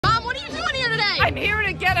I'm here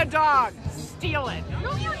to get a dog. Steal it.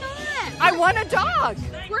 No, you're not. I want a dog.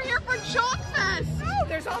 We're here for Chalk Fest. No,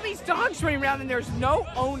 there's all these dogs running around and there's no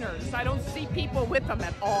owners. I don't see people with them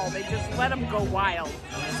at all. They just let them go wild.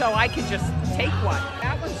 So I could just take one.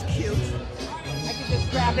 That one's cute. I could just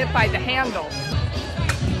grab it by the handle.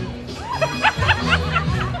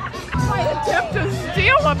 My attempt to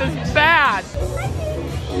steal them is bad.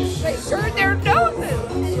 They turn their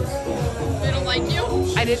noses. They don't like you?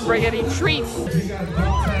 I didn't bring any treats.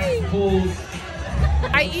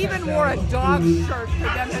 I even wore a dog shirt for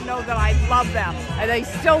them to know that I love them, and they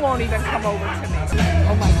still won't even come over to me.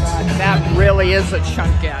 Oh my God, that really is a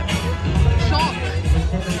chunkette.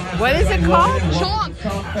 Chonk. What is it called? Chonk.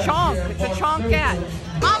 Chonk. It's a chunkette.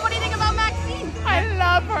 Mom, what do you think about Maxine? I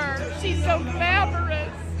love her. She's so glamorous.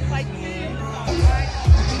 Like me.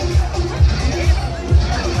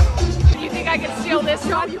 You think I can steal this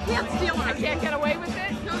one? You can't steal I her. can't get away with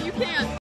it? No, you can't.